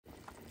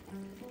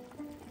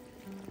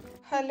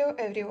Hello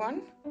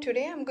everyone.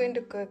 Today I'm going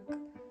to cook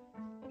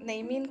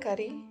Neimeen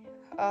curry,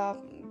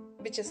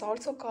 which is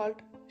also called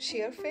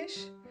shear fish,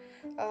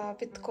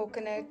 with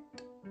coconut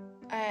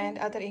and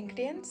other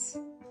ingredients.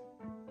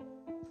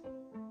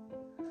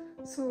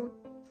 So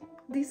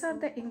these are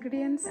the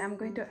ingredients I'm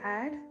going to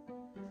add.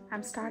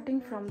 I'm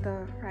starting from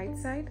the right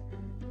side.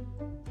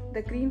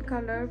 The green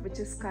color, which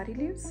is curry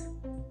leaves,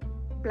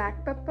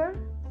 black pepper,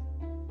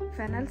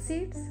 fennel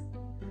seeds,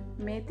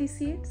 methi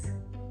seeds,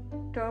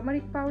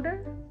 turmeric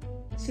powder,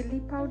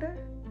 chili powder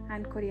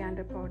and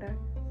coriander powder.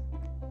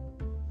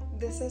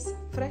 This is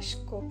fresh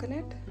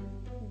coconut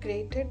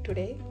grated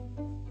today.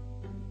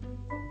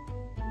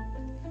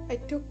 I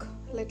took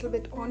a little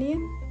bit onion,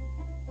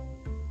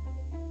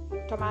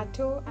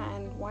 tomato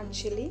and one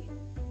chili.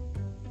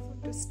 So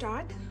to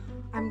start,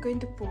 I'm going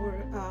to pour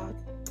a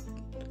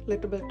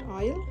little bit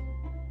oil.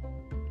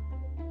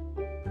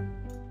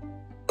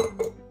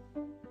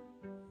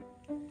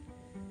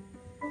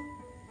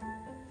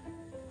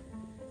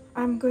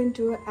 I'm going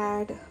to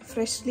add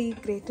freshly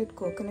grated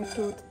coconut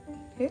to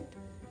it.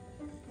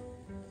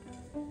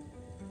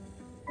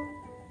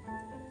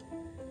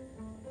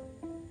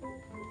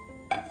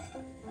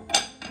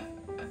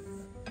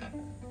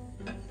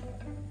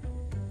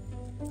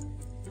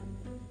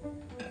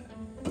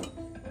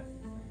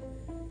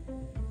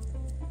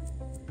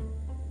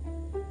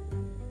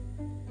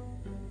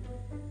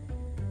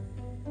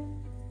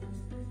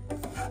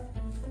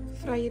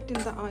 Fry it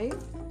in the oil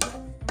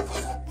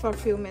for a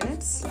few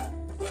minutes.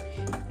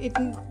 It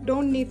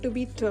don't need to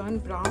be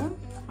turned brown,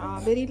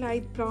 very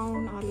light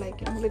brown or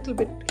like a little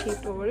bit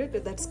heat over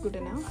it, that's good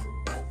enough.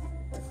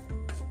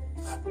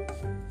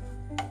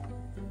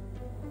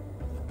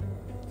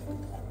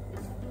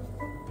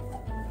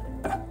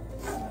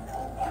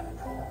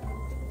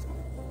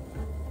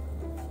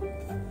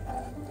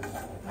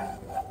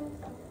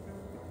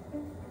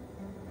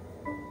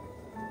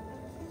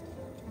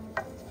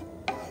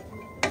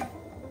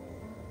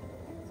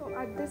 So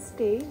at this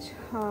stage,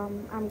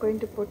 I'm going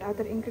to put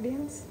other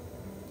ingredients.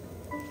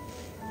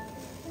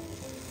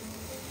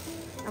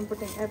 I'm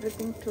putting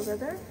everything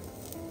together.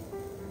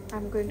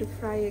 I'm going to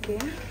fry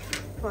again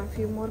for a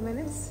few more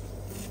minutes.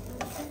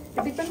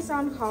 It depends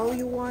on how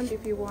you want.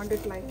 If you want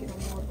it like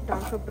more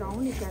darker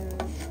brown, you can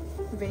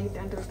wait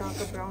until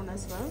darker brown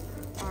as well,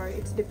 or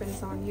it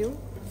depends on you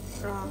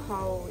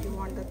how you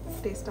want the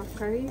taste of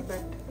curry,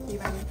 but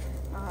even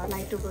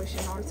lighter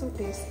version also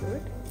tastes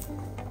good.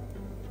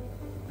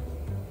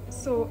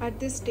 So at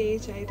this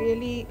stage I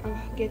really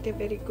get a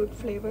very good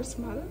flavor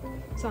smell,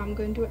 so I'm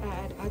going to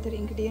add other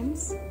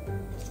ingredients,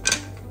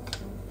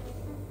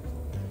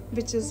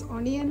 which is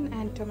onion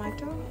and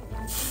tomato,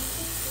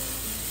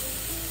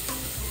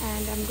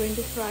 and I'm going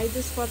to fry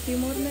this for a few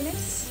more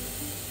minutes.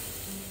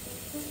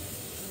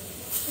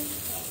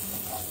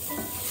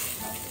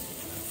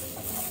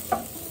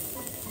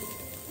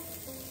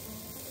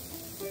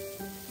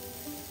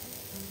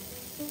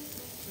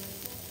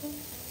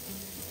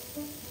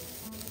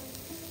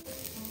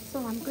 So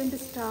I'm going to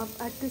stop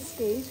at this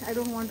stage. I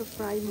don't want to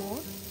fry more.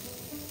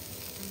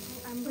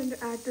 I'm going to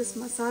add this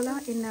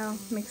masala in a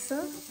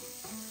mixer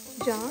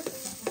jar.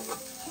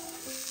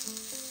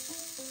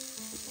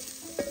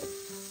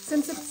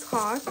 Since it's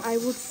hot, I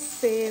would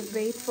say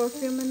wait for a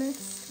few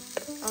minutes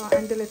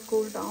until it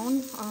cools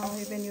down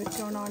when you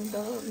turn on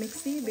the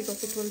mixie,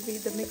 because it will be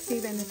the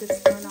mixie when it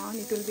is turned on,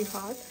 it will be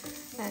hot,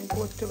 and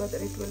both together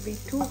it will be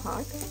too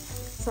hot.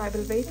 So I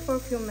will wait for a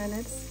few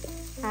minutes,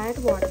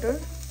 add water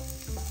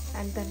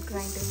and then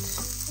grind it.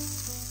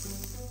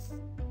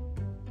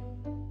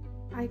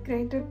 I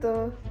grinded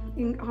all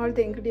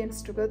the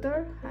ingredients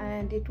together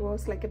and it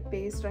was like a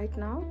paste right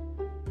now.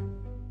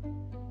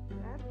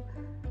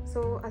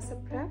 So as a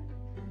prep,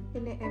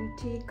 in an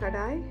empty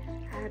kadai,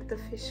 add the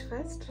fish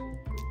first.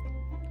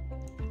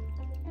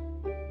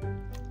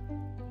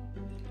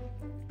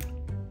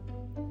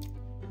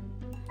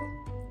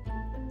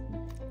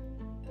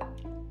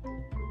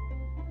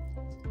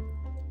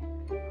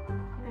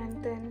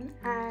 And then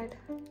add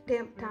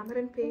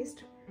tamarind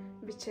paste,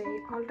 which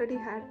I already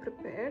had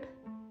prepared.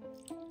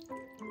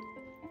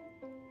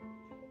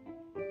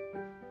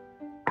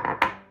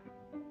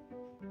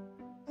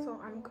 So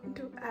I'm going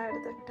to add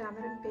the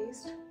tamarind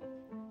paste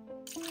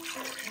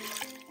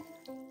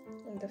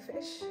in the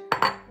fish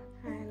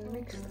and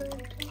mix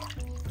it.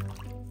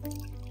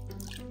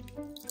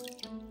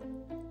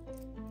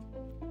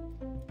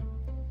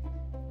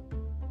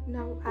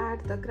 Now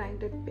add the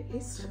grinded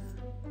paste.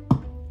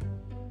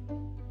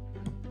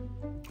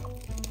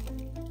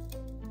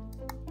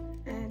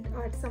 And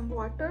add some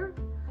water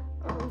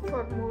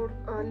for more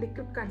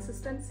liquid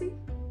consistency.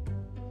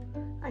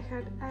 I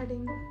had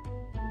adding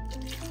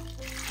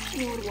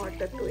more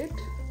water to it.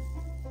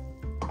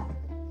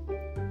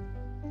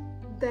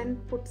 Then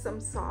put some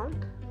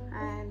salt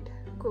and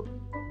cook.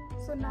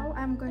 So now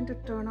I'm going to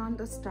turn on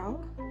the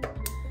stove.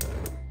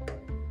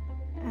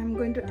 I'm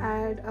going to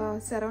add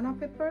serrano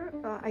pepper.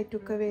 I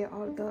took away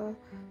all the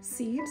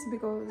seeds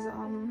because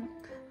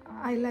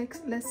I like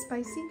less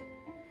spicy.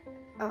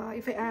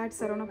 If I add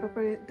serrano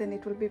pepper, then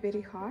it will be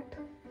very hot.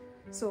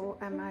 so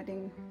I'm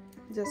adding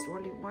just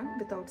only one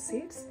without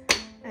seeds,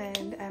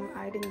 and I'm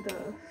adding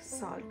the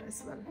salt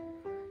as well.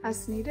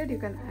 As needed, you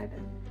can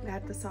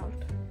add the salt.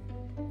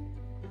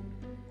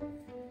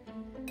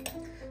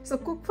 So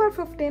cook for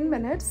 15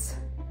 minutes.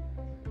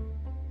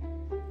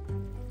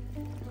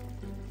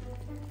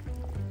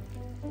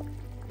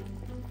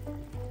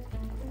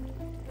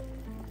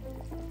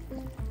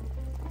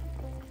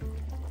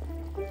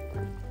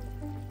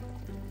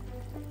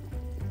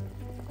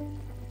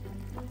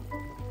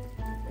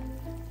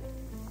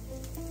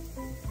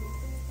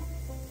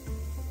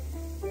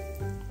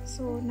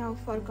 So now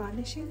for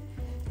garnishing,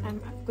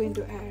 I'm going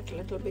to add a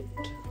little bit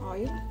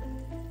oil.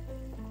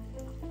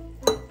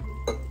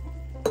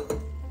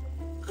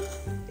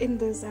 In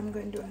this, I'm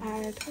going to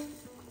add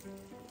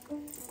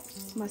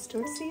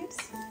mustard seeds.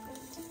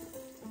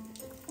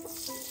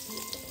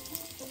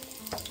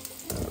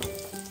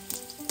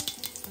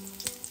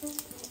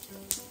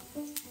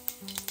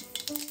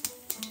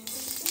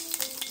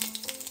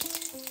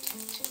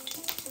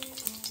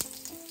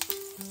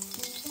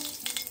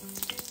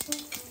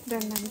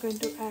 Then I'm going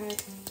to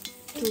add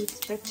 2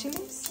 red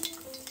chilies,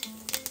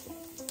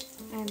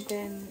 and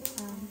then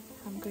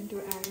I'm going to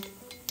add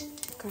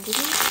curry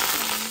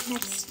leaves.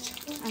 Next,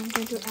 I'm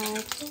going to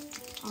add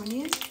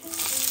onion.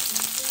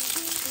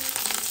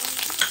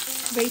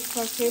 Wait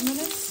for 3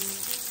 minutes.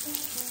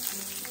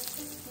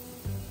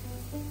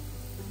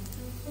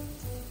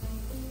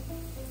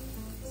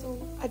 So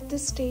at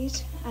this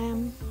stage, I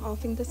am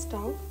offing the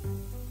stove.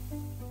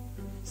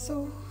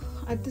 So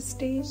at this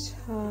stage,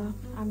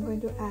 I'm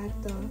going to add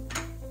the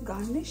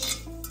garnish.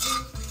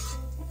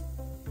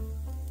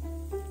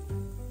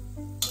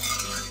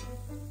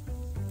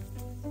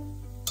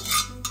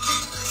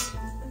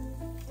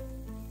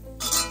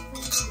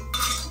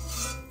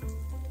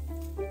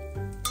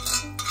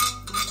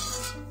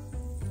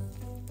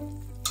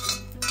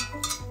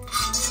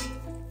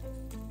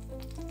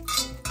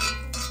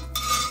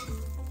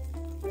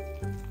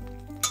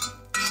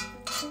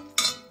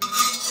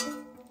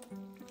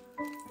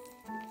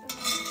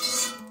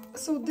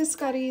 So this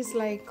curry is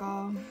like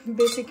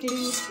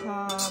basically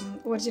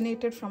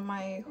originated from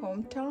my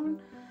hometown.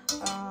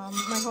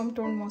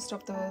 Most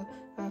of the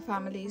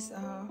families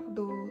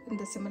do in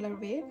the similar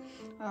way,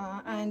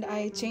 and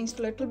I changed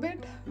a little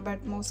bit,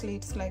 but mostly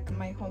it's like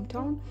my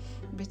hometown,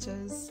 which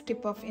is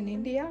tip of in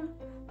India,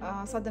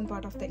 southern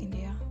part of the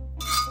India.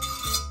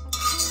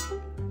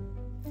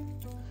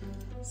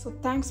 So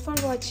thanks for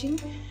watching,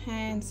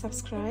 and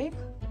subscribe,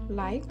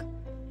 like,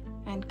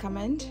 and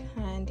comment,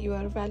 and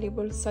your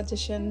valuable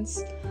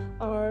suggestions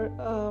are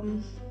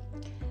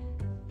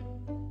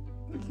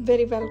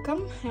very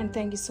welcome, and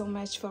thank you so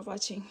much for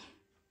watching.